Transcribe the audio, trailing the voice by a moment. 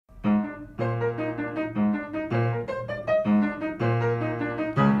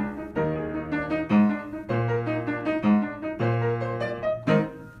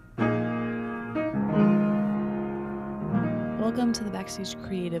Backstage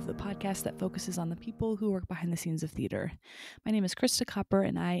Creative, the podcast that focuses on the people who work behind the scenes of theater. My name is Krista Copper,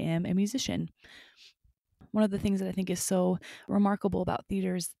 and I am a musician. One of the things that I think is so remarkable about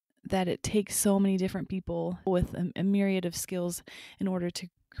theater is that it takes so many different people with a myriad of skills in order to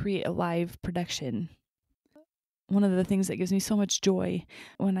create a live production. One of the things that gives me so much joy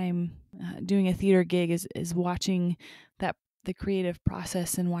when I'm doing a theater gig is watching the creative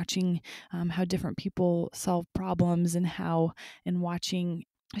process and watching how different people solve problems and watching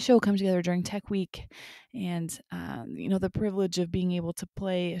a show come together during Tech Week and the privilege of being able to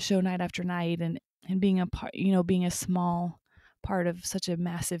play a show night after night and being a part, being a small part of such a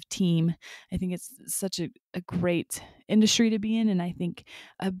massive team. I think it's such a great industry to be in, and I think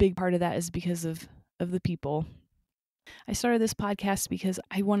a big part of that is because of the people. I started this podcast because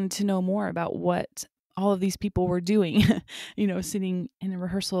I wanted to know more about what all of these people were doing, sitting in a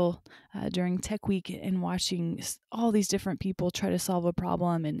rehearsal during Tech Week and watching all these different people try to solve a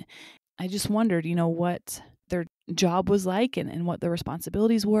problem. And I just wondered, what their job was like and what their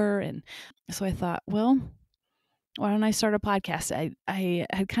responsibilities were. And so I thought, well, why don't I start a podcast? I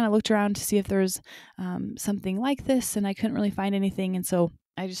had kind of looked around to see if there's something like this, and I couldn't really find anything. And so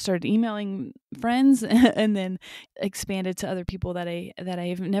I just started emailing friends and then expanded to other people that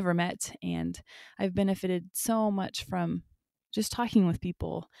I've never met. And I've benefited so much from just talking with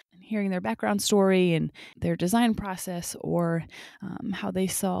people and hearing their background story and their design process, or how they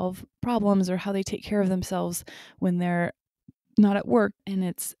solve problems or how they take care of themselves when they're not at work. And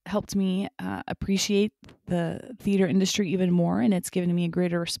it's helped me appreciate the theater industry even more, and it's given me a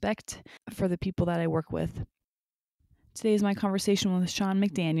greater respect for the people that I work with. Today is my conversation with Sean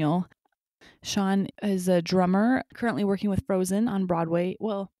McDaniel. Sean is a drummer currently working with Frozen on Broadway.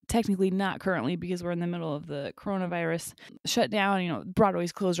 Well, technically not currently because we're in the middle of the coronavirus shutdown.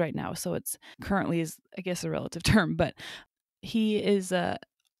 Broadway's closed right now, so it's currently is, I guess, a relative term. But he is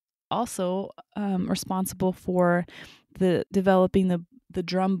also responsible for developing the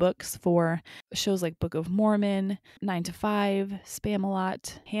drum books for shows like Book of Mormon, 9 to 5,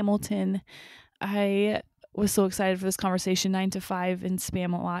 Spamalot, Hamilton. I was so excited for this conversation. 9 to 5 and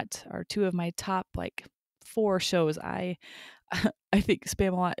Spamalot are two of my top 4 shows. I think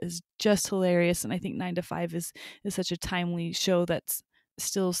Spamalot is just hilarious, and I think 9 to 5 is such a timely show that's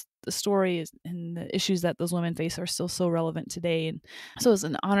still, the story and the issues that those women face are still so relevant today. And so it's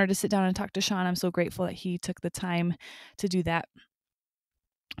an honor to sit down and talk to Sean. I'm so grateful that he took the time to do that.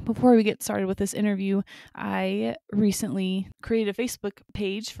 Before we get started with this interview, I recently created a Facebook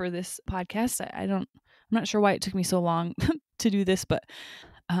page for this podcast. I'm not sure why it took me so long to do this, but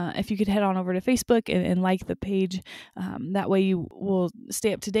if you could head on over to Facebook and like the page, that way you will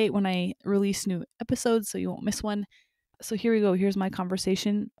stay up to date when I release new episodes, so you won't miss one. So here we go. Here's my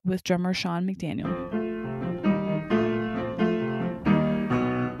conversation with drummer Sean McDaniel.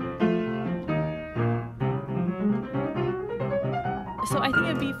 So I think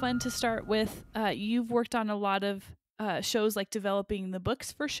it'd be fun to start with, you've worked on a lot of shows, like developing the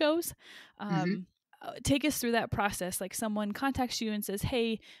books for shows. Take us through that process. Like someone contacts you and says,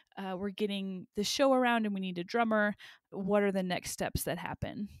 hey, we're getting this show around and we need a drummer. What are the next steps that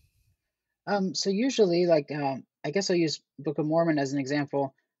happen? So usually, I guess I'll use Book of Mormon as an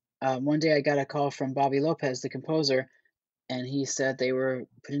example. One day I got a call from Bobby Lopez, the composer, and he said they were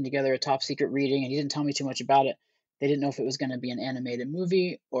putting together a top secret reading, and he didn't tell me too much about it. They didn't know if it was going to be an animated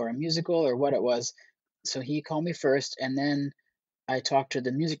movie or a musical or what it was. So he called me first, and then I talked to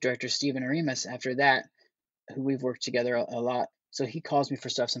the music director, Stephen Arimas, after that, who we've worked together a lot. So he calls me for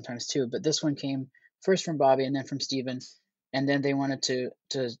stuff sometimes too. But this one came first from Bobby and then from Stephen. And then they wanted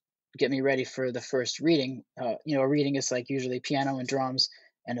to get me ready for the first reading. A reading is like usually piano and drums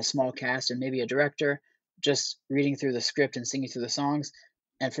and a small cast and maybe a director just reading through the script and singing through the songs.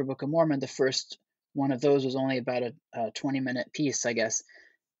 And for Book of Mormon, the first one of those was only about a 20-minute piece, I guess.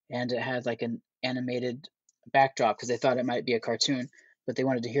 And it had like an animated backdrop because they thought it might be a cartoon, but they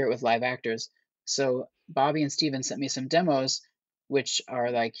wanted to hear it with live actors. So Bobby and Steven sent me some demos, which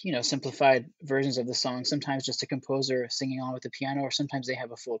are simplified versions of the song, sometimes just a composer singing on with the piano, or sometimes they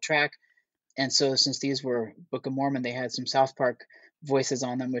have a full track. And so since these were Book of Mormon, they had some South Park voices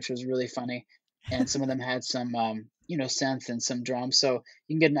on them, which was really funny. And some of them had some, synth and some drums. So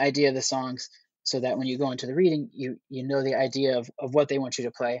you can get an idea of the songs so that when you go into the reading, you know the idea of what they want you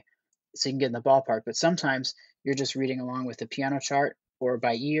to play, so you can get in the ballpark. But sometimes you're just reading along with the piano chart or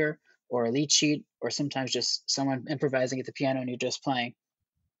by ear or a lead sheet, or sometimes just someone improvising at the piano and you're just playing.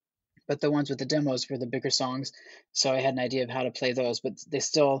 But the ones with the demos were the bigger songs, so I had an idea of how to play those, but they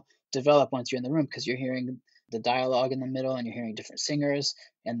still develop once you're in the room because you're hearing the dialogue in the middle and you're hearing different singers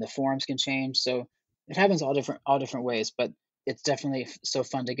and the forms can change. So it happens all different ways. But it's definitely so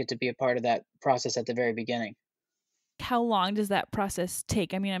fun to get to be a part of that process at the very beginning. How long does that process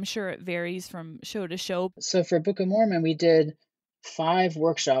take? I mean, I'm sure it varies from show to show. So for Book of Mormon, we did 5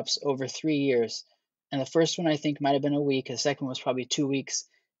 workshops over 3 years, and the first one I think might have been a week, the second was probably 2 weeks,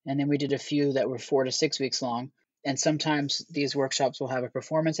 and then we did a few that were 4 to 6 weeks long, and sometimes these workshops will have a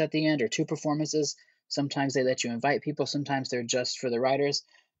performance at the end or 2 performances. Sometimes they let you invite people, sometimes they're just for the writers.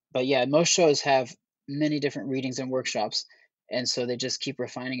 But yeah, most shows have many different readings and workshops, and so they just keep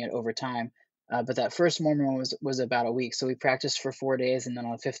refining it over time. But that first Mormon one was about a week, so we practiced for 4 days, and then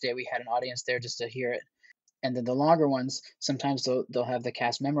on the 5th day, we had an audience there just to hear it. And then the longer ones, sometimes they'll have the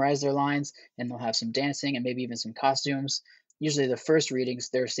cast memorize their lines, and they'll have some dancing and maybe even some costumes. Usually the first readings,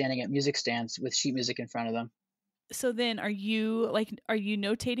 they're standing at music stands with sheet music in front of them. So then are you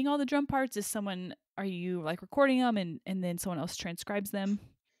notating all the drum parts? Are you like recording them and then someone else transcribes them?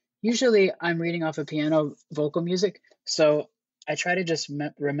 Usually I'm reading off a piano vocal music, so I try to just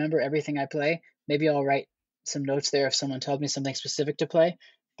remember everything I play. Maybe I'll write some notes there if someone tells me something specific to play,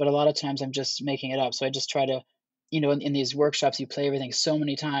 but a lot of times I'm just making it up. So I just try to, in these workshops, you play everything so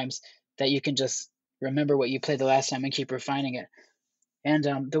many times that you can just remember what you played the last time and keep refining it.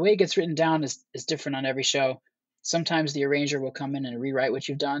 And the way it gets written down is different on every show. Sometimes the arranger will come in and rewrite what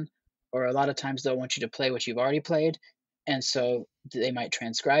you've done, or a lot of times they'll want you to play what you've already played, and so they might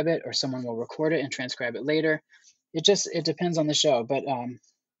transcribe it, or someone will record it and transcribe it later. It depends on the show, but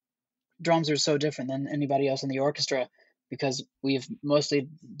drums are so different than anybody else in the orchestra because we've mostly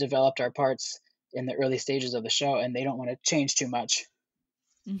developed our parts in the early stages of the show, and they don't want to change too much.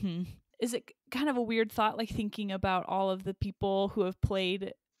 Mhm. Is it kind of a weird thought, like, thinking about all of the people who have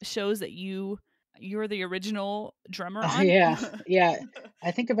played shows that you're the original drummer on? Yeah, yeah.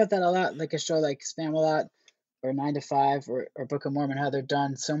 I think about that a lot, like a show like Spamalot or 9 to 5 or Book of Mormon, how they're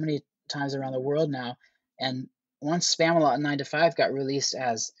done so many times around the world now. And once Spamalot and 9 to 5 got released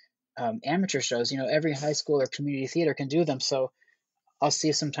as amateur shows, every high school or community theater can do them. So I'll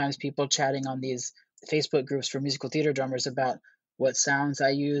see sometimes people chatting on these Facebook groups for musical theater drummers about what sounds I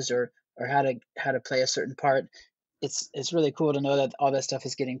use or how to play a certain part. It's really cool to know that all that stuff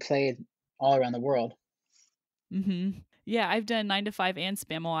is getting played all around the world. Mhm. Yeah, I've done 9 to 5 and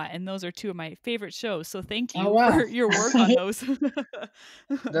Spamalot, and those are 2 of my favorite shows, so thank Oh you wow. for your work on those.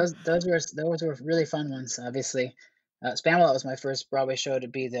 Those were really fun ones, obviously. Spamalot was my first Broadway show to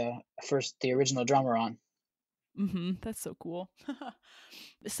be the original drummer on. Mhm, that's so cool.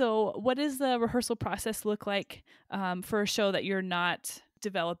 So, what does the rehearsal process look like, for a show that you're not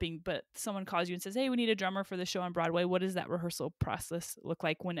developing, but someone calls you and says, "Hey, we need a drummer for the show on Broadway." What does that rehearsal process look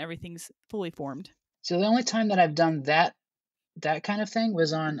like when everything's fully formed? So the only time that I've done that kind of thing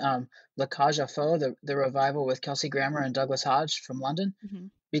was on La Cage aux Folles, the revival with Kelsey Grammer and Douglas Hodge from London,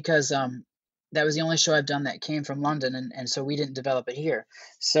 Mhm. because that was the only show I've done that came from London, and so we didn't develop it here.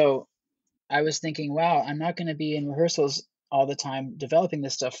 So I was thinking, wow, I'm not going to be in rehearsals all the time developing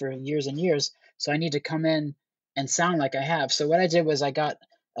this stuff for years and years. So I need to come in and sound like I have. So what I did was I got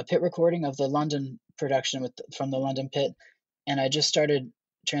a pit recording of the London production from the London pit, and I just started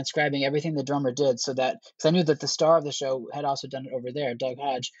transcribing everything the drummer did so that because I knew that the star of the show had also done it over there, Doug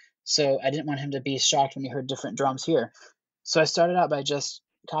Hodge. So I didn't want him to be shocked when he heard different drums here. So I started out by just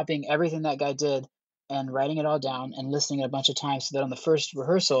copying everything that guy did and writing it all down and listening it a bunch of times so that on the first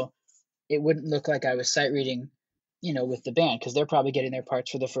rehearsal it wouldn't look like I was sight reading, with the band because they're probably getting their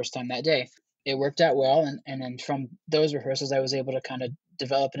parts for the first time that day. It worked out well, and then from those rehearsals, I was able to kind of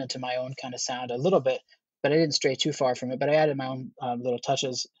develop it into my own kind of sound a little bit, but I didn't stray too far from it. But I added my own little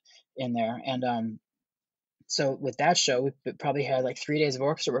touches in there, and so with that show, we probably had like 3 days of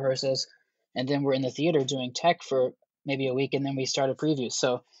orchestra rehearsals, and then we're in the theater doing tech for maybe a week, and then we started previews.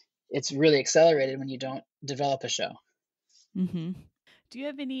 So it's really accelerated when you don't develop a show. Mhm. Do you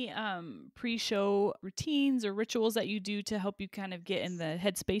have any, pre-show routines or rituals that you do to help you kind of get in the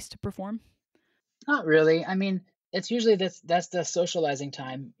headspace to perform? Not really. I mean, it's usually that's the socializing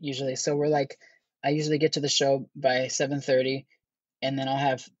time usually. So we're like I usually get to the show by 7:30 and then I'll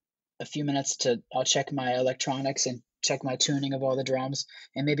have a few minutes to I'll check my electronics and check my tuning of all the drums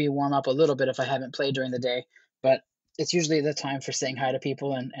and maybe warm up a little bit if I haven't played during the day. But it's usually the time for saying hi to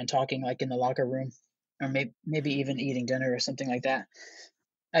people and talking like in the locker room or maybe even eating dinner or something like that.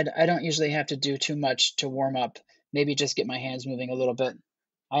 I don't usually have to do too much to warm up. Maybe just get my hands moving a little bit.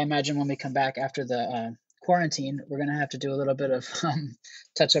 I imagine when we come back after the quarantine, we're gonna have to do a little bit of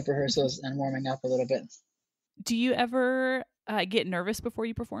touch-up rehearsals and warming up a little bit. Do you ever, get nervous before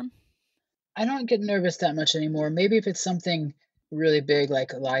you perform? I don't get nervous that much anymore. Maybe if it's something really big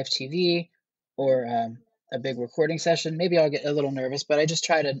like live TV or a big recording session, maybe I'll get a little nervous. But I just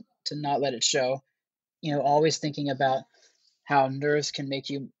try to not let it show. Always thinking about how nerves can make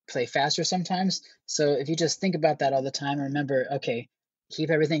you play faster sometimes. So if you just think about that all the time and remember, okay, keep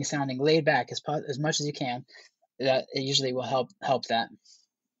everything sounding laid back as much as you can, that it usually will help that.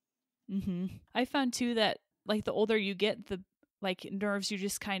 I found too that like the older you get, the like nerves you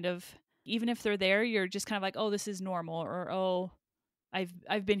just kind of, even if they're there, you're just kind of like, oh, this is normal, or oh,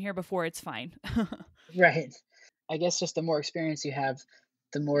 I've been here before, it's fine. Right. I guess just the more experience you have,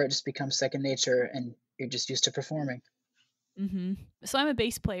 the more it just becomes second nature and you're just used to performing. So I'm a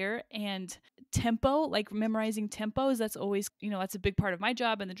bass player, and tempo, like memorizing tempos, that's always, that's a big part of my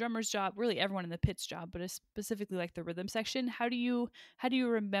job and the drummer's job, really everyone in the pit's job, but it's specifically like the rhythm section. How do you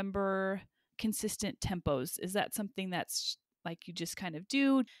remember consistent tempos? Is that something that's like you just kind of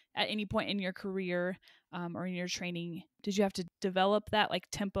do at any point in your career, or in your training? Did you have to develop that like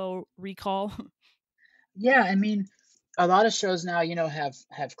tempo recall? Yeah, I mean, a lot of shows now,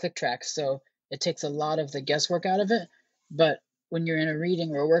 have click tracks, so it takes a lot of the guesswork out of it. But when you're in a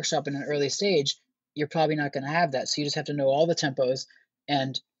reading or a workshop in an early stage, you're probably not going to have that. So you just have to know all the tempos.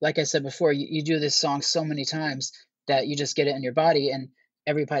 And like I said before, you do this song so many times that you just get it in your body, and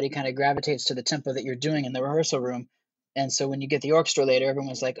everybody kind of gravitates to the tempo that you're doing in the rehearsal room. And so when you get the orchestra later,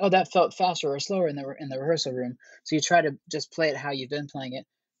 everyone's like, "Oh, that felt faster or slower in the rehearsal room." So you try to just play it how you've been playing it,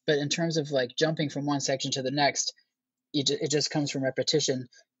 but in terms of like jumping from one section to the next, it just comes from repetition.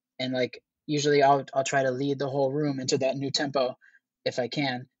 And like usually I'll try to lead the whole room into that new tempo if I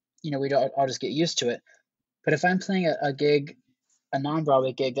can. We don't I'll just get used to it. But if I'm playing a gig, a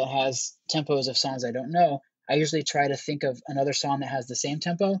non-Broadway gig that has tempos of songs I don't know, I usually try to think of another song that has the same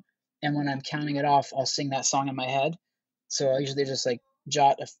tempo. And when I'm counting it off, I'll sing that song in my head. So I usually just like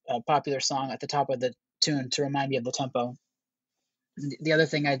jot a popular song at the top of the tune to remind me of the tempo. The other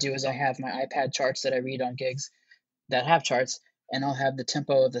thing I do is I have my iPad charts that I read on gigs that have charts, and I'll have the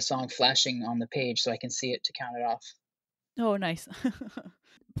tempo of the song flashing on the page so I can see it to count it off. Oh, nice.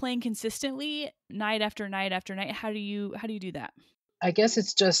 Playing consistently night after night after night, how do you do that? I guess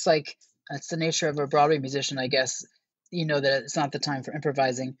it's just like that's the nature of a Broadway musician, I guess. You know that it's not the time for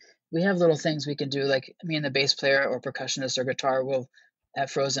improvising. We have little things we can do, like me and the bass player or percussionist or guitar will at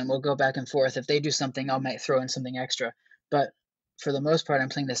Frozen, we'll go back and forth. If they do something, I might throw in something extra. But for the most part, I'm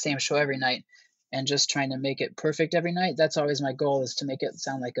playing the same show every night and just trying to make it perfect every night. That's always my goal is to make it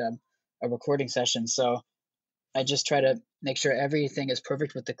sound like a recording session. So I just try to make sure everything is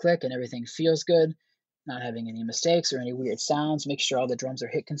perfect with the click and everything feels good, not having any mistakes or any weird sounds, make sure all the drums are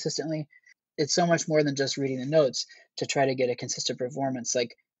hit consistently. It's so much more than just reading the notes to try to get a consistent performance.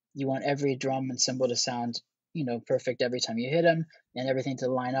 Like you want every drum and cymbal to sound, perfect every time you hit them and everything to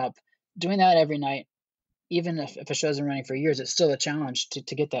line up. Doing that every night, even if a show's been running for years, it's still a challenge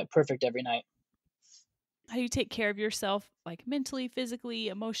to get that perfect every night. How do you take care of yourself, like mentally, physically,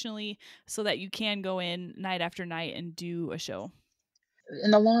 emotionally, so that you can go in night after night and do a show?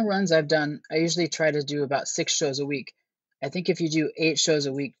 In the long runs I've done, I usually try to do about 6 shows a week. I think if you do 8 shows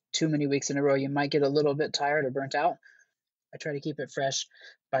a week, too many weeks in a row, you might get a little bit tired or burnt out. I try to keep it fresh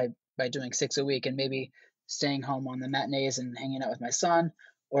by doing 6 a week and maybe staying home on the matinees and hanging out with my son.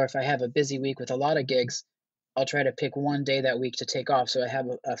 Or if I have a busy week with a lot of gigs, I'll try to pick one day that week to take off so I have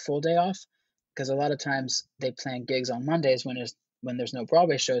a full day off. Because a lot of times they plan gigs on Mondays when there's no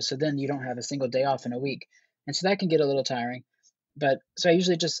Broadway shows, so then you don't have a single day off in a week, and so that can get a little tiring. But so I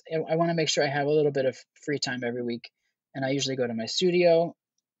usually just I want to make sure I have a little bit of free time every week, and I usually go to my studio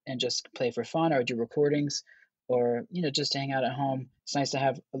and just play for fun or do recordings or just hang out at home. It's nice to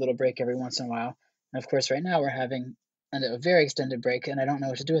have a little break every once in a while. And of course, right now we're having a very extended break, and I don't know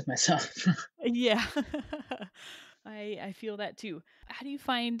what to do with myself. Yeah. I feel that too. How do you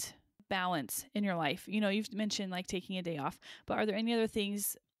find balance in your life? You've mentioned like taking a day off, but are there any other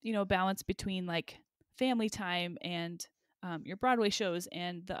things, balance between like family time and your Broadway shows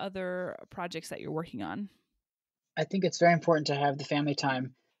and the other projects that you're working on? I think it's very important to have the family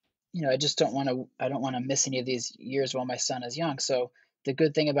time. I don't want to miss any of these years while my son is young. So the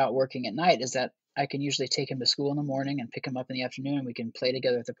good thing about working at night is that I can usually take him to school in the morning and pick him up in the afternoon, and we can play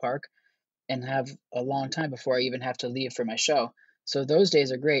together at the park and have a long time before I even have to leave for my show. So those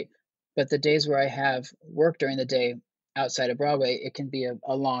days are great. But the days where I have work during the day outside of Broadway, it can be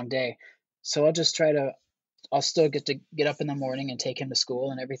a long day. So I'll still get to get up in the morning and take him to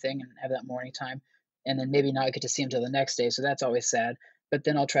school and everything and have that morning time, and then maybe not get to see him till the next day, so that's always sad. But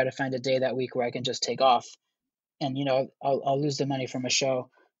then I'll try to find a day that week where I can just take off, and, I'll lose the money from a show,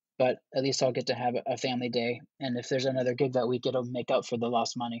 but at least I'll get to have a family day, and if there's another gig that week, it'll make up for the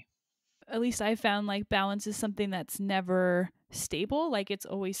lost money. At least I found like balance is something that's never stable. Like it's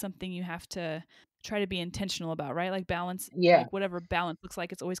always something you have to try to be intentional about, right? Like balance, Yeah. like whatever balance looks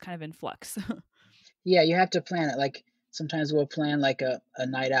like, it's always kind of in flux. Yeah, you have to plan it, like, Sometimes we'll plan like a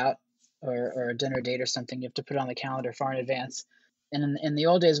night out or a dinner date or something. You have to put it on the calendar far in advance. And in the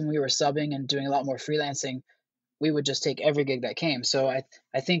old days when we were subbing and doing a lot more freelancing, we would just take every gig that came. So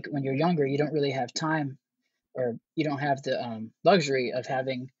I think when you're younger, you don't really have time, or you don't have the luxury of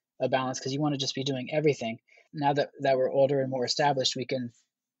having a balance because you want to just be doing everything. Now that we're older and more established, we can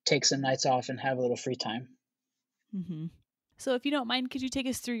take some nights off and have a little free time. Hmm. So, if you don't mind, could you take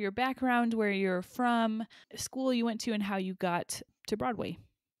us through your background, where you're from, school you went to, and how you got to Broadway?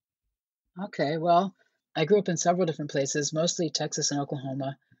 Okay, well, I grew up in several different places, mostly Texas and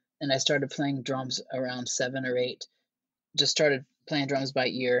Oklahoma, and I started playing drums around 7 or 8. Just started playing drums by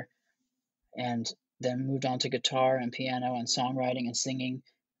ear, and then moved on to guitar and piano and songwriting and singing.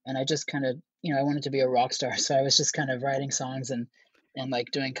 And I just kind of, I wanted to be a rock star, so I was just kind of writing songs and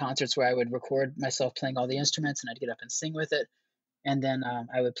like doing concerts where I would record myself playing all the instruments and I'd get up and sing with it. And then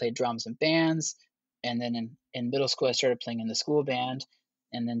I would play drums in bands. And then in middle school, I started playing in the school band,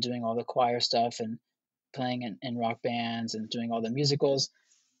 and then doing all the choir stuff and playing in rock bands and doing all the musicals.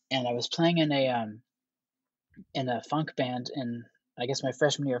 And I was playing in a funk band in, I guess, my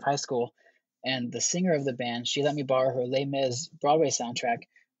freshman year of high school. And the singer of the band, she let me borrow her Les Mis Broadway soundtrack,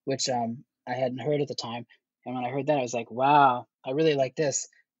 which I hadn't heard at the time. And when I heard that, I was like, wow, I really like this.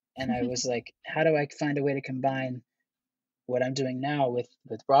 And I was like, how do I find a way to combine what I'm doing now with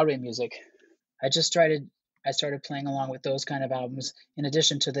Broadway music? I just started I started playing along with those kind of albums in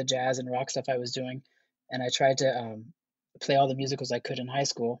addition to the jazz and rock stuff I was doing, and I tried to play all the musicals I could in high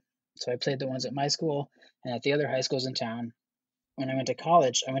school. So I played the ones at my school and at the other high schools in town. When I went to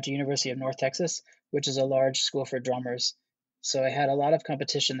college, I went to University of North Texas, which is a large school for drummers. So I had a lot of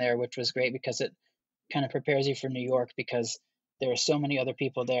competition there, which was great because it kind of prepares you for New York because there are so many other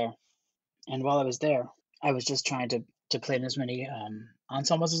people there. And while I was there, I was just trying to play in as many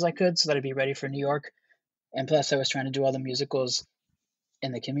ensembles as I could so that I'd be ready for New York. And plus, I was trying to do all the musicals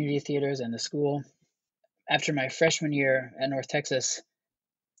in the community theaters and the school. After my freshman year at North Texas,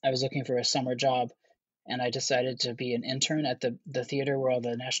 I was looking for a summer job, and I decided to be an intern at the theater where all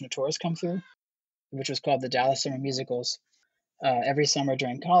the national tours come through, which was called the Dallas Summer Musicals. Every summer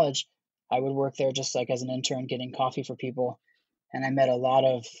during college, I would work there just like as an intern, getting coffee for people. And I met a lot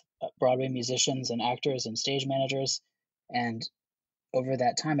of Broadway musicians and actors and stage managers. And over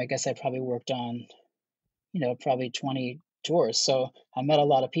that time, I guess I probably worked on, probably 20 tours. So I met a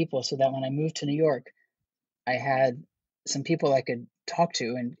lot of people so that when I moved to New York, I had some people I could talk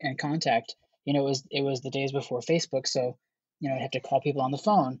to and contact. It was the days before Facebook, so I'd have to call people on the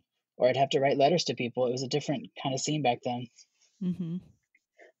phone or I'd have to write letters to people. It was a different kind of scene back then. Hmm.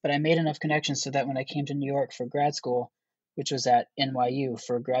 But I made enough connections so that when I came to New York for grad school, which was at NYU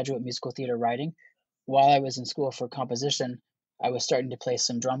for graduate musical theater writing, while I was in school for composition, I was starting to play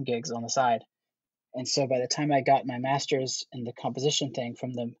some drum gigs on the side. And so by the time I got my master's in the composition thing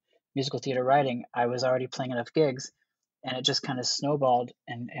from the musical theater writing, I was already playing enough gigs, and it just kind of snowballed.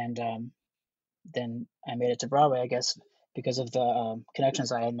 And then I made it to Broadway, I guess, because of the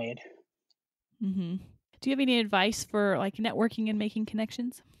connections I had made. Hmm. Do you have any advice for like networking and making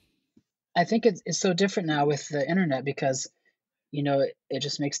connections? I think it's so different now with the internet because it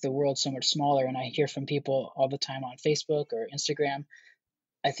just makes the world so much smaller. And I hear from people all the time on Facebook or Instagram.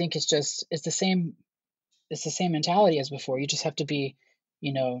 I think it's the same mentality as before. You just have to be,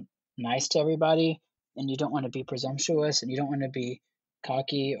 you know, nice to everybody, and you don't want to be presumptuous, and you don't want to be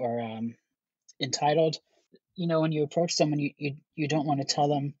cocky or entitled. When you approach someone, you don't want to tell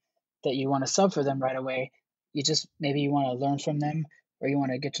them that you want to sub for them right away. You just maybe you want to learn from them, or you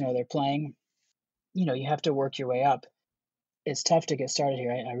want to get to know their playing. You have to work your way up. It's tough to get started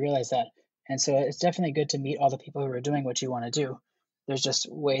here. I realize that, and so it's definitely good to meet all the people who are doing what you want to do. There's just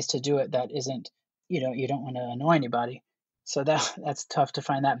ways to do it that isn't, you don't want to annoy anybody. So that's tough to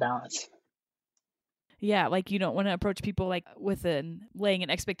find that balance. Yeah, like you don't want to approach people like with an laying an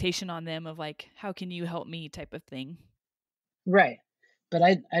expectation on them of like, how can you help me type of thing. Right. But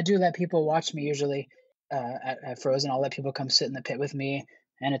I do let people watch me usually at Frozen. I'll let people come sit in the pit with me,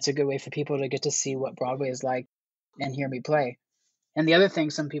 and it's a good way for people to get to see what Broadway is like and hear me play. And the other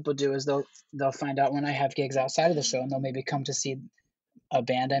thing some people do is they'll find out when I have gigs outside of the show, and they'll maybe come to see a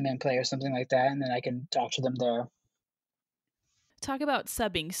band I'm in play or something like that, and then I can talk to them there. Talk about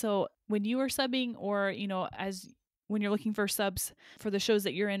subbing. So when you are subbing or, as when you're looking for subs for the shows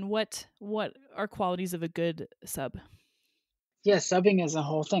that you're in, what are qualities of a good sub? Yeah, subbing is a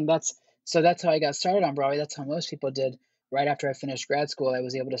whole thing. That's how I got started on Broadway. That's how most people did. Right after I finished grad school, I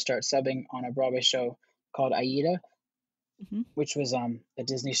was able to start subbing on a Broadway show called Aida, Hmm. which was a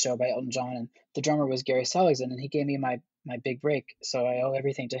Disney show by Elton John, and the drummer was Gary Seligson, and he gave me my big break. So I owe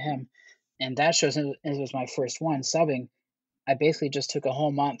everything to him. And that show, since it was my first one subbing, I basically just took a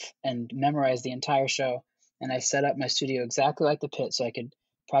whole month and memorized the entire show, and I set up my studio exactly like the pit so I could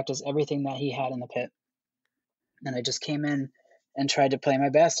practice everything that he had in the pit. And I just came in and tried to play my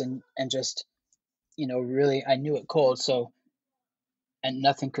best and just, really I knew it cold, so and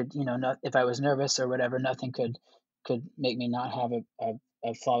nothing could, not if I was nervous or whatever, nothing could make me not have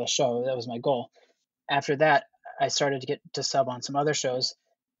a flawless show. That was my goal. After that, I started to get to sub on some other shows.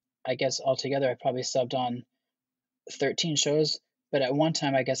 I guess altogether I probably subbed on 13 shows, but at one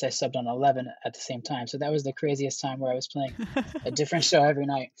time I guess I subbed on 11 at the same time. So that was the craziest time where I was playing a different show every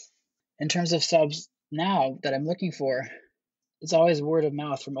night. In terms of subs now that I'm looking for, it's always word of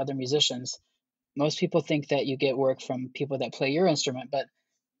mouth from other musicians. Most people think that you get work from people that play your instrument, but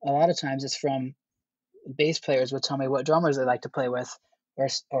a lot of times it's from bass players would tell me what drummers they like to play with, or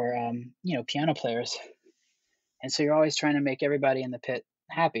piano players. And so you're always trying to make everybody in the pit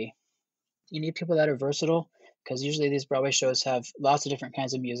happy. You need people that are versatile because usually these Broadway shows have lots of different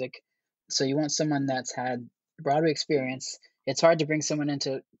kinds of music. So you want someone that's had Broadway experience. It's hard to bring someone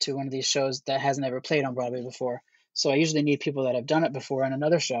into one of these shows that hasn't ever played on Broadway before. So I usually need people that have done it before on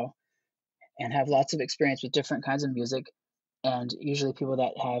another show and have lots of experience with different kinds of music, and usually people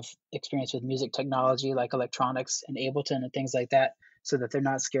that have experience with music technology like electronics and Ableton and things like that, so that they're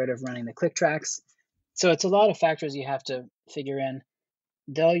not scared of running the click tracks. So it's a lot of factors you have to figure in.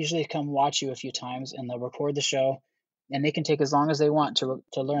 They'll usually come watch you a few times and they'll record the show, and they can take as long as they want to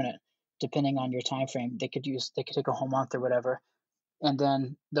learn it, depending on your time frame. They could take a whole month or whatever, and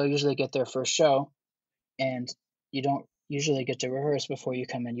then they'll usually get their first show, and you don't usually get to rehearse before you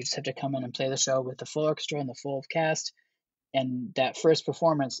come in. You just have to come in and play the show with the full orchestra and the full cast, and that first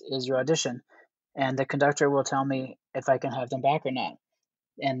performance is your audition. And the conductor will tell me if I can have them back or not.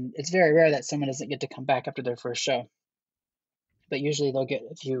 And it's very rare that someone doesn't get to come back after their first show, but usually they'll get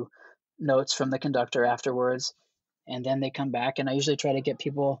a few notes from the conductor afterwards, and then they come back. And I usually try to get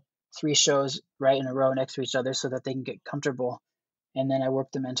people 3 shows right in a row next to each other so that they can get comfortable, and then I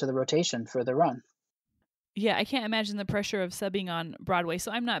work them into the rotation for the run. Yeah, I can't imagine the pressure of subbing on Broadway. So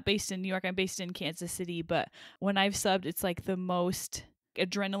I'm not based in New York, I'm based in Kansas City, but when I've subbed, it's like the most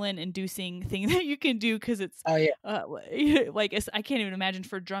adrenaline inducing thing that you can do because it's Oh yeah, uh like I can't even imagine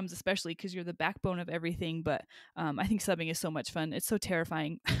for drums especially because you're the backbone of everything, but I think subbing is so much fun. It's so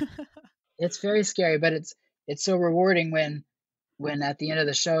terrifying. it's very scary, but it's so rewarding when at the end of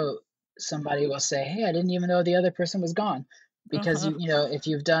the show somebody will say, "Hey, I didn't even know the other person was gone," because Uh-huh. if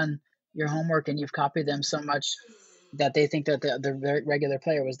you've done your homework and you've copied them so much that they think that the regular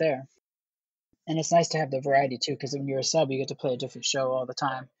player was there. And it's nice to have the variety too, because when you're a sub, you get to play a different show all the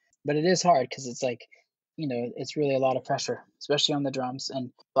time. But it is hard because it's like, it's really a lot of pressure, especially on the drums.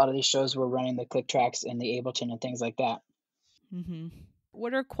 And a lot of these shows were running the click tracks and the Ableton and things like that. Mhm.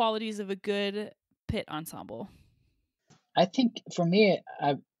 What are qualities of a good pit ensemble? I think for me,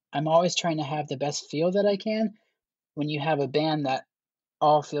 I'm always trying to have the best feel that I can. When you have a band that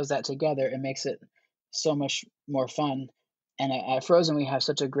all feels that together, it makes it so much more fun. And at Frozen, we have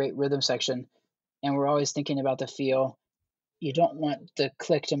such a great rhythm section, and we're always thinking about the feel. You don't want the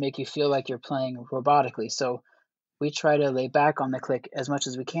click to make you feel like you're playing robotically. So we try to lay back on the click as much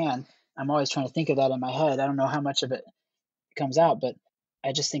as we can. I'm always trying to think of that in my head. I don't know how much of it comes out, but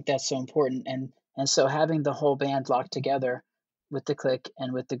I just think that's so important. And so having the whole band locked together with the click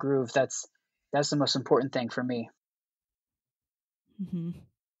and with the groove, that's the most important thing for me. Mhm.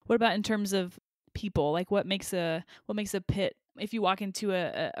 What about in terms of people? Like what makes a pit if you walk into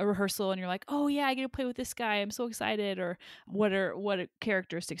a rehearsal and you're like, "Oh yeah, I get to play with this guy. I'm so excited." Or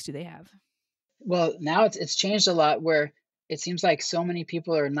characteristics do they have? Well, now it's changed a lot where it seems like so many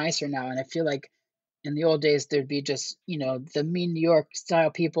people are nicer now, and I feel like in the old days there'd be just, the mean New York style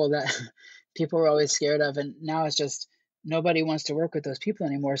people that people were always scared of, and now it's just nobody wants to work with those people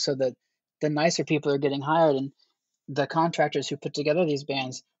anymore. So the nicer people are getting hired, and the contractors who put together these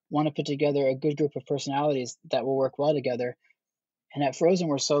bands want to put together a good group of personalities that will work well together. And at Frozen,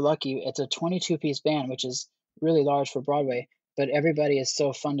 we're so lucky. It's a 22-piece band, which is really large for Broadway, but everybody is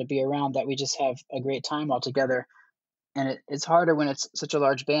so fun to be around that we just have a great time all together. And it's harder when it's such a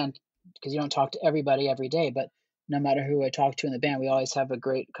large band because you don't talk to everybody every day. But no matter who I talk to in the band, we always have a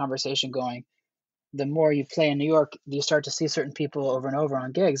great conversation going. The more you play in New York, you start to see certain people over and over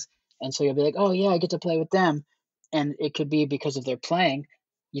on gigs, and so you'll be like, "Oh yeah, I get to play with them," and it could be because of their playing.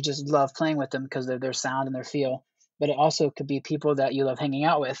 You just love playing with them because of their sound and their feel, but it also could be people that you love hanging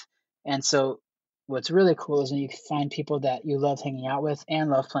out with. And so, what's really cool is when you find people that you love hanging out with and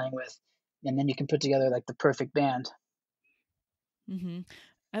love playing with, and then you can put together like the perfect band. Mhm.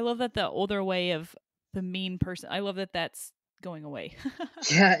 I love that the older way of the mean person. I love that that's going away.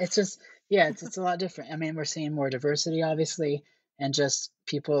 Yeah, it's just Yeah, it's a lot different. I mean, we're seeing more diversity, obviously, and just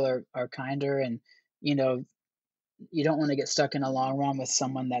people are kinder, and you know, you don't want to get stuck in a long run with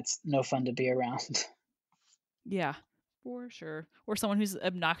someone that's no fun to be around. Yeah, for sure. Or someone who's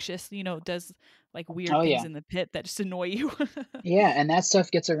obnoxious, does like weird Oh things yeah, in the pit that just annoy you. yeah, and that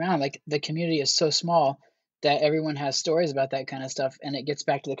stuff gets around. Like the community is so small that everyone has stories about that kind of stuff, and it gets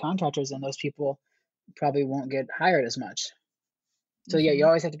back to the contractors, and those people probably won't get hired as much. So yeah, you Mhm.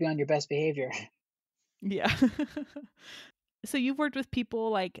 always have to be on your best behavior. Yeah. So you've worked with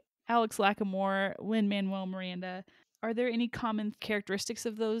people like Alex Lacamoire, Lin-Manuel Miranda. Are there any common characteristics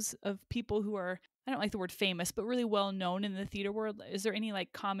of those of people who are, I don't like the word famous, but really well known in the theater world? Is there any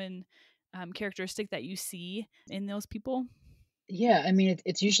like common characteristic that you see in those people? Yeah, I mean,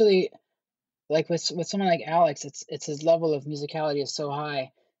 it's usually like with someone like Alex, it's his level of musicality is so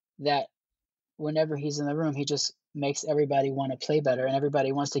high that whenever he's in the room, he just makes everybody want to play better, and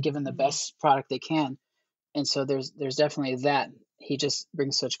everybody wants to give him the Mhm. best product they can. And so there's definitely that. He just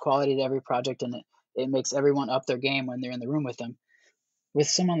brings such quality to every project, and it makes everyone up their game when they're in the room with him. With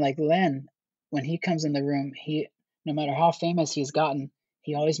someone like Len, when he comes in the room, he no matter how famous he's gotten,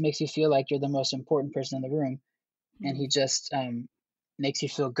 he always makes you feel like you're the most important person in the room, and Mm. he just makes you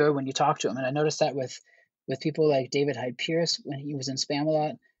feel good when you talk to him. And I noticed that with people like David Hyde Pierce when he was in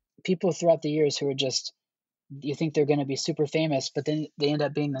Spamalot, people throughout the years who are just you think they're going to be super famous, but then they end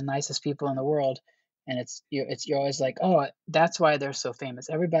up being the nicest people in the world. And you're always like, oh, that's why they're so famous.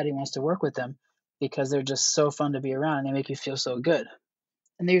 Everybody wants to work with them because they're just so fun to be around and they make you feel so good.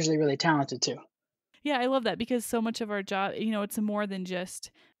 And they're usually really talented too. Yeah, I love that because so much of our job, it's more than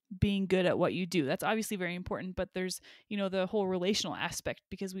just being good at what you do. That's obviously very important, but there's, the whole relational aspect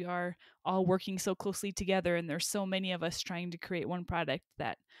because we are all working so closely together and there's so many of us trying to create one product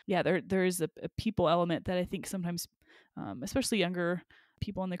that, yeah, there is a people element that I think sometimes, especially younger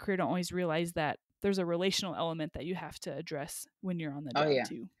people in the career don't always realize that there's a relational element that you have to address when you're on the Oh job yeah,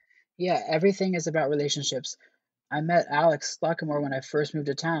 too. yeah. Everything is about relationships. I met Alex Lockmore when I first moved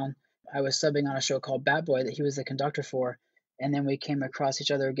to town. I was subbing on a show called Bat Boy that he was the conductor for, and then we came across each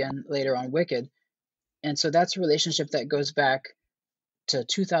other again later on Wicked. And so that's a relationship that goes back to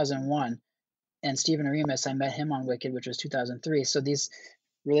 2001. And Stephen Remus, I met him on Wicked, which was 2003. So these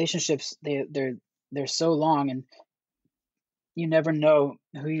relationships, they're so long, and you never know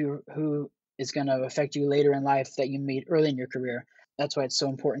who is going to affect you later in life that you meet early in your career. That's why it's so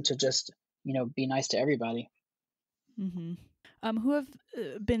important to just be nice to everybody. Hmm. Who have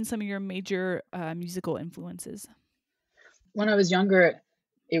been some of your major musical influences? When I was younger,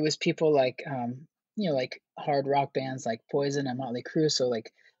 it was people like like hard rock bands like Poison and Motley Crue, so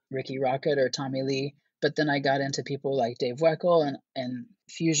like Ricky Rocket or Tommy Lee. But then I got into people like Dave Weckl and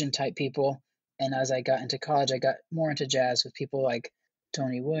fusion type people. And as I got into college, I got more into jazz with people like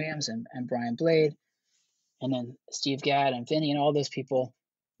Tony Williams and Brian Blade, and then Steve Gadd and Vinny and all those people.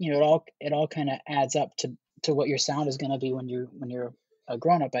 It all kind of adds up to what your sound is going to be when you're a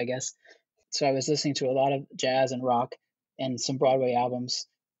grown up, I guess. So I was listening to a lot of jazz and rock and some Broadway albums.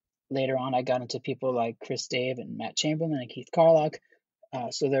 Later on, I got into people like Chris Dave and Matt Chamberlain and Keith Carlock.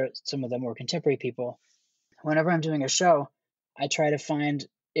 So they're some of the more contemporary people. Whenever I'm doing a show, I try to find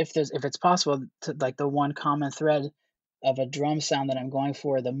if it's possible to like the one common thread of a drum sound that I'm going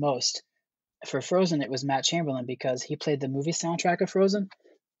for the most. For Frozen, it was Matt Chamberlain because he played the movie soundtrack of Frozen,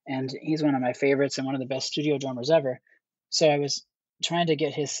 and he's one of my favorites and one of the best studio drummers ever. So I was trying to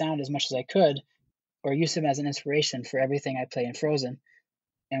get his sound as much as I could, or use him as an inspiration for everything I play in Frozen.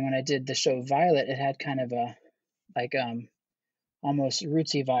 And when I did the show Violet, it had kind of a like almost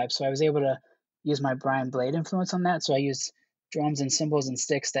rootsy vibe. So I was able to use my Brian Blade influence on that. So I used drums and cymbals and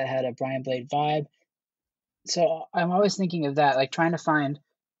sticks that had a Brian Blade vibe. So I'm always thinking of that, like trying to find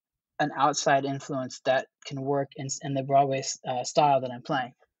an outside influence that can work in the Broadway style that I'm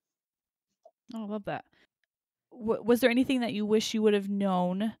playing. Oh, I love that. Was there anything that you wish you would have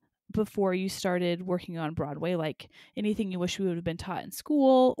known before you started working on Broadway? Like anything you wish you would have been taught in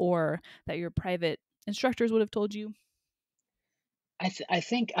school or that your private instructors would have told you? I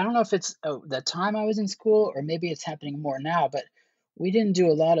think I don't know if it's the time I was in school or maybe it's happening more now, but we didn't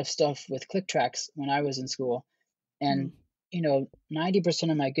do a lot of stuff with click tracks when I was in school. Mm. And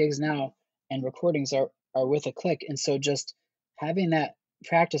 90% of my gigs now and recordings are with a click, and so just having that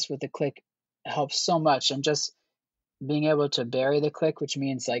practice with the click helps so much. And just being able to bury the click, which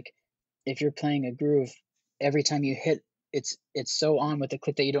means like if you're playing a groove, every time you hit, it's so on with the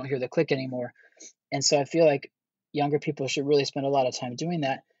click that you don't hear the click anymore. And so I feel like younger people should really spend a lot of time doing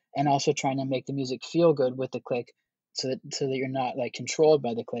that, and also trying to make the music feel good with the click, so that you're not like controlled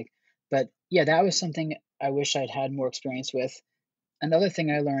by the click. But yeah, that was something I wish I'd had more experience with. Another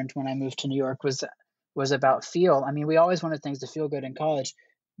thing I learned when I moved to New York was about feel. I mean, we always wanted things to feel good in college,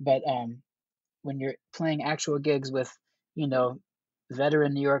 but when you're playing actual gigs with, you know,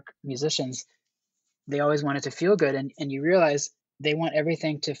 veteran New York musicians, they always want it to feel good, and you realize they want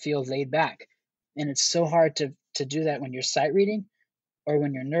everything to feel laid back, and it's so hard to do that when you're sight reading or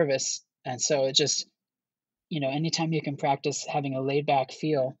when you're nervous, and so it just, anytime you can practice having a laid back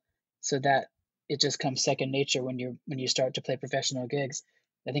feel so that it just comes second nature when you start to play professional gigs,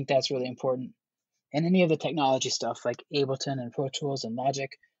 I think that's really important. And any of the technology stuff like Ableton and Pro Tools and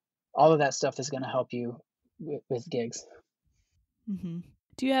Logic, all of that stuff is going to help you with gigs. Hmm.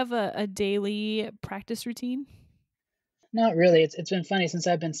 Do you have a daily practice routine? Not really. It's been funny since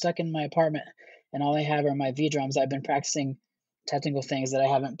I've been stuck in my apartment and all I have are my V drums. I've been practicing technical things that I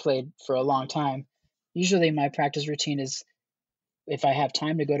haven't played for a long time. Usually my practice routine is if I have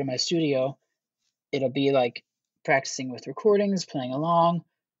time to go to my studio, it'll be like practicing with recordings, playing along,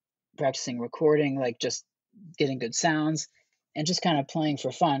 practicing recording, like just getting good sounds, and just kind of playing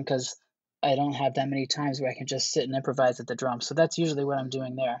for fun because I don't have that many times where I can just sit and improvise at the drums. So that's usually what I'm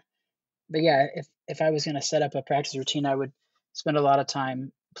doing there. But yeah, if I was gonna set up a practice routine, I would spend a lot of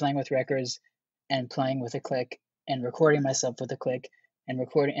time playing with records and playing with a click and recording myself with a click and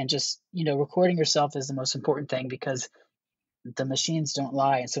recording and just, recording yourself is the most important thing because the machines don't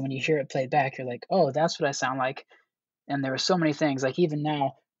lie. And so when you hear it played back, you're like, oh, that's what I sound like. And there are so many things, like even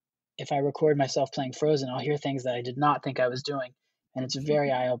now, if I record myself playing Frozen, I'll hear things that I did not think I was doing. And it's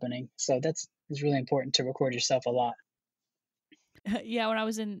very eye opening. So it's really important to record yourself a lot. Yeah, when I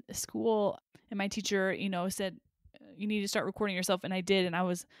was in school and my teacher, said you need to start recording yourself and I did and I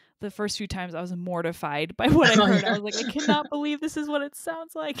was the first few times I was mortified by what I Oh heard. I yeah. was like, I cannot believe this is what it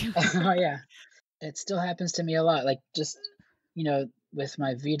sounds like. Oh yeah. It still happens to me a lot, like, just, with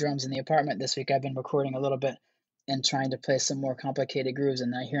my V drums in the apartment this week, I've been recording a little bit and trying to play some more complicated grooves,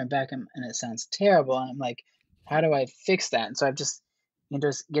 and I hear them back and it sounds terrible, and I'm like, "How do I fix that?" And so I've just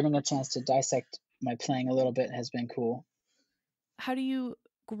just getting a chance to dissect my playing a little bit has been cool. How do you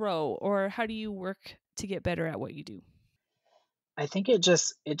grow or how do you work to get better at what you do? I think it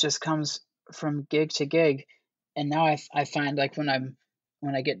just comes from gig to gig, and now I find, like, when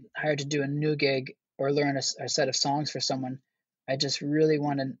I get hired to do a new gig or learn a set of songs for someone, I just really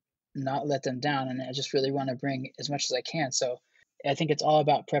wanna not let them down, and I just really wanna bring as much as I can, so I think it's all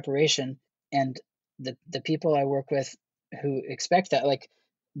about preparation, and the people I work with who expect that, like,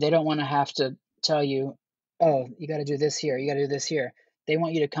 they don't wanna have to tell you, "Oh, you gotta do this here, you gotta do this here." They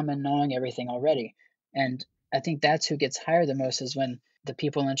want you to come in knowing everything already, and I think that's who gets hired the most is when the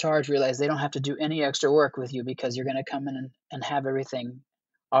people in charge realize they don't have to do any extra work with you because you're going to come in and have everything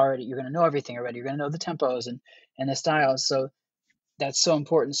already. You're going to know everything already. You're going to know the tempos and the styles. So that's so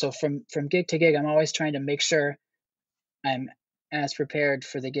important. So from gig to gig, I'm always trying to make sure I'm as prepared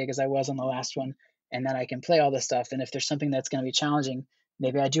for the gig as I was on the last one, and that I can play all this stuff. And if there's something that's going to be challenging,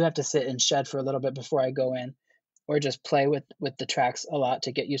 maybe I do have to sit and shed for a little bit before I go in, or just play with the tracks a lot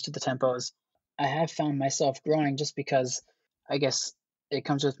to get used to the tempos. I have found myself growing just because I guess it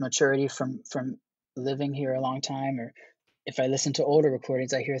comes with maturity from living here a long time, or if I listen to older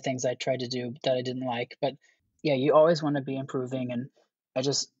recordings, I hear things I tried to do that I didn't like. But yeah, you always want to be improving, and I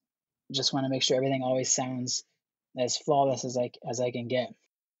just want to make sure everything always sounds as flawless as I can get.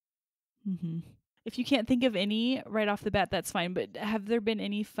 Hmm. If you can't think of any right off the bat, that's fine. But have there been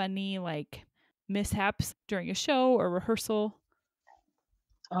any funny like mishaps during a show or rehearsal?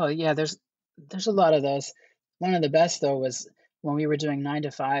 Oh yeah, there's a lot of those. One of the best though was when we were doing 9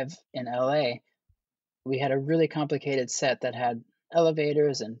 to 5 in LA. We had a really complicated set that had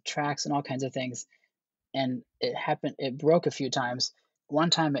elevators and tracks and all kinds of things, and it broke a few times. One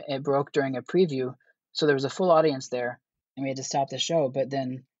time it broke during a preview, so there was a full audience there, and we had to stop the show. But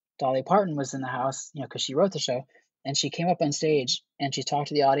then Dolly Parton was in the house, because she wrote the show, and she came up on stage and she talked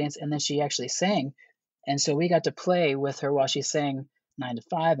to the audience, and then she actually sang. And so we got to play with her while she sang 9 to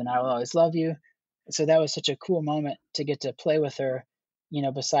 5 and I Will Always Love You. So that was such a cool moment to get to play with her,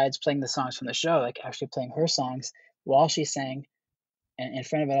 besides playing the songs from the show, like actually playing her songs while she sang in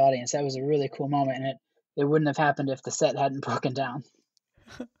front of an audience. That was a really cool moment, and it wouldn't have happened if the set hadn't broken down.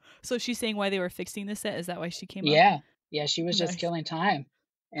 So she's saying why they were fixing the set. Is that why she came up? Yeah, yeah, she was just Nice. killing time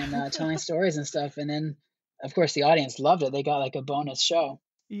and telling stories and stuff. And then, of course, the audience loved it. They got like a bonus show.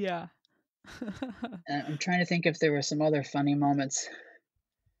 Yeah. And I'm trying to think if there were some other funny moments.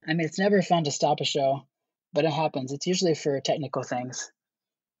 I mean, it's never fun to stop a show, but it happens. It's usually for technical things.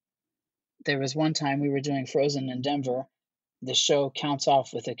 There was one time we were doing Frozen in Denver. The show counts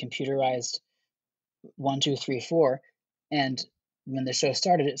off with a computerized 1, 2, 3, 4. And when the show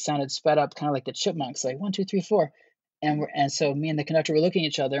started, it sounded sped up, kind of like the Chipmunks, like 1, 2, 3, 4. And so me and the conductor were looking at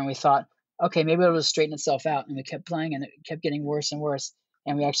each other, and we thought, okay, maybe it'll just straighten itself out. And we kept playing, and it kept getting worse and worse.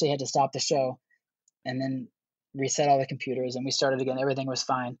 And we actually had to stop the show and then reset all the computers, and we started again. Everything was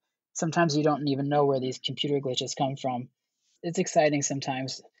fine. Sometimes you don't even know where these computer glitches come from. It's exciting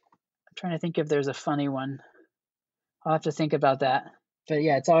sometimes. I'm trying to think if there's a funny one. I'll have to think about that. But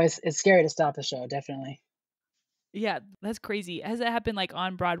yeah, it's scary to stop the show, definitely. Yeah, that's crazy. Has that happened, like,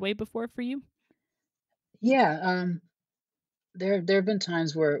 on Broadway before for you? Yeah, there have been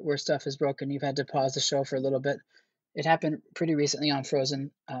times where stuff is broken. You've had to pause the show for a little bit. It happened pretty recently on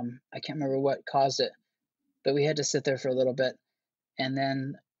Frozen. I can't remember what caused it, but we had to sit there for a little bit, and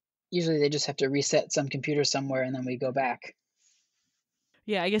then usually they just have to reset some computer somewhere, and then we go back.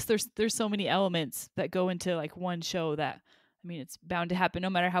 Yeah, I guess there's so many elements that go into, like, one show that I mean, it's bound to happen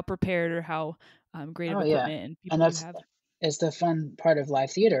no matter how prepared or how, great of Oh yeah, equipment and and people you that's have. it's the fun part of live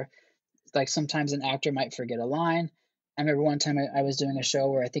theater. Like sometimes an actor might forget a line. I remember one time I was doing a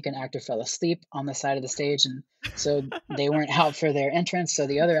show where I think an actor fell asleep on the side of the stage, and so they weren't out for their entrance. So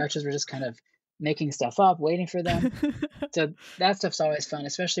the other actors were just kind of making stuff up, waiting for them. So that stuff's always fun,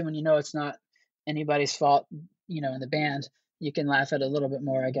 especially when you know it's not anybody's fault. In the band, you can laugh at it a little bit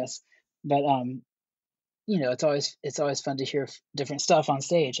more, I guess. But it's always fun to hear different stuff on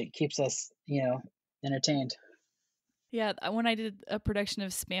stage. It keeps us, entertained. Yeah, when I did a production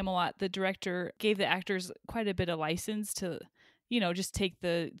of Spamalot, the director gave the actors quite a bit of license to, just take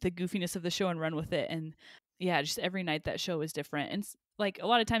the goofiness of the show and run with it. And yeah, just every night that show was different. And like a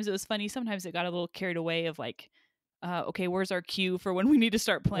lot of times it was funny. Sometimes it got a little carried away of like, okay, where's our cue for when we need to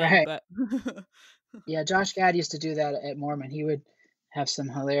start playing? Right. But Yeah, Josh Gad used to do that at Mormon. He would have some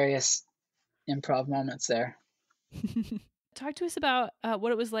hilarious improv moments there. talk to us about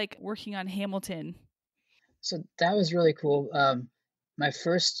what it was like working on Hamilton. So that was really cool. My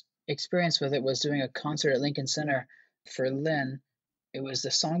first experience with it was doing a concert at Lincoln Center for Lynn. It was the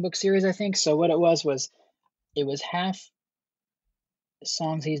songbook series, I think. So what it was it was half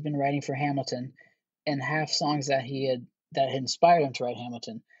songs he's been writing for Hamilton and half songs that had inspired him to write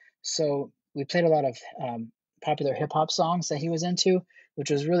Hamilton. So we played a lot of popular hip hop songs that he was into, which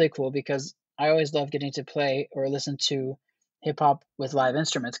was really cool because I always love getting to play or listen to hip hop with live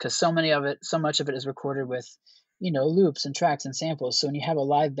instruments because so much of it is recorded with, loops and tracks and samples. So when you have a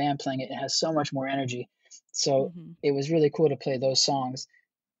live band playing it, it has so much more energy. So Hmm. it was really cool to play those songs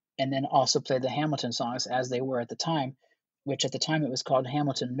and then also played the Hamilton songs as they were at the time, which at the time it was called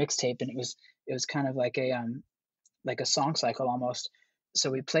Hamilton mixtape, and it was kind of like a song cycle almost.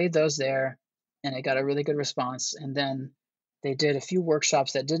 So we played those there, and it got a really good response. And then they did a few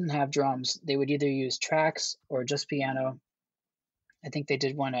workshops that didn't have drums. They would either use tracks or just piano. I think they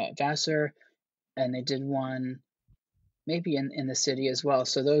did one at Vassar, and they did one maybe in the city as well.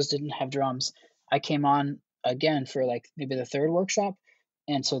 So those didn't have drums. I came on again for like maybe the third workshop,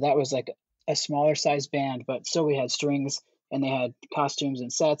 and so that was like a smaller size band, but still we had strings and they had costumes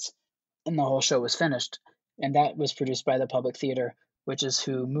and sets, and the whole show was finished. And that was produced by the Public Theater, which is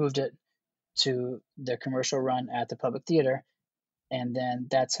who moved it to the commercial run at the Public Theater, and then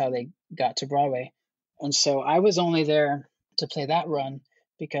that's how they got to Broadway. And so I was only there to play that run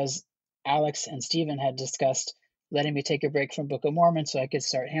because Alex and Steven had discussed letting me take a break from Book of Mormon so I could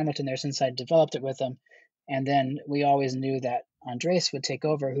start Hamilton there since I developed it with them. And then we always knew that Andres would take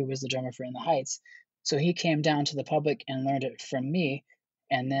over, who was the drummer for In the Heights. So he came down to the public and learned it from me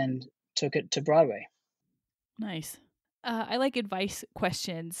and then took it to Broadway. Nice. I like advice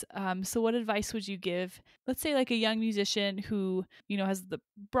questions. So, what advice would you give, let's say, like a young musician who, has the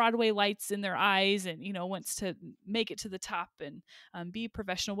Broadway lights in their eyes and, wants to make it to the top and be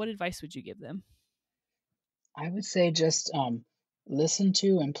professional? What advice would you give them? I would say just listen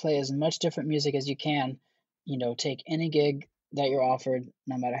to and play as much different music as you can. Take any gig that you're offered,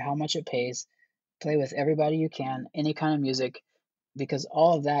 no matter how much it pays. Play with everybody you can, any kind of music, because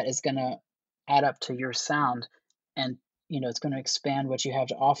all of that is going to add up to your sound, and it's going to expand what you have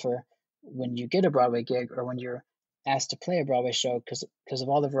to offer when you get a Broadway gig or when you're asked to play a Broadway show because of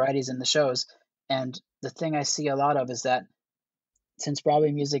all the varieties in the shows. And the thing I see a lot of is that since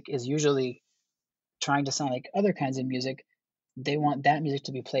Broadway music is usually trying to sound like other kinds of music, they want that music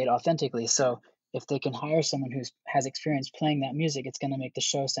to be played authentically. So if they can hire someone who has experience playing that music, it's going to make the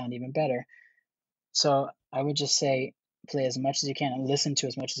show sound even better. So I would just say play as much as you can and listen to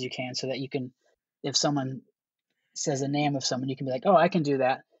as much as you can so that you can, if someone says a name of someone, you can be like, oh, I can do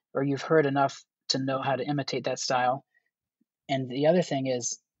that. Or you've heard enough to know how to imitate that style. And the other thing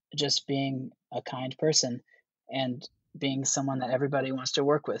is just being a kind person and being someone that everybody wants to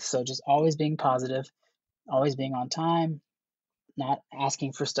work with. So just always being positive, always being on time, not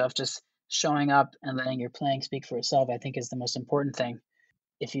asking for stuff, just showing up and letting your playing speak for itself, I think, is the most important thing.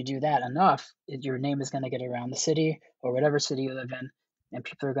 If you do that enough, your name is going to get around the city or whatever city you live in, and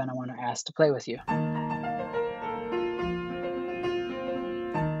people are going to want to ask to play with you.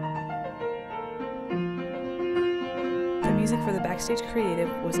 The music for the backstage creative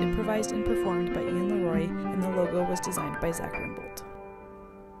was improvised and performed by Ian Leroy, and the logo was designed by Zach Rimbold.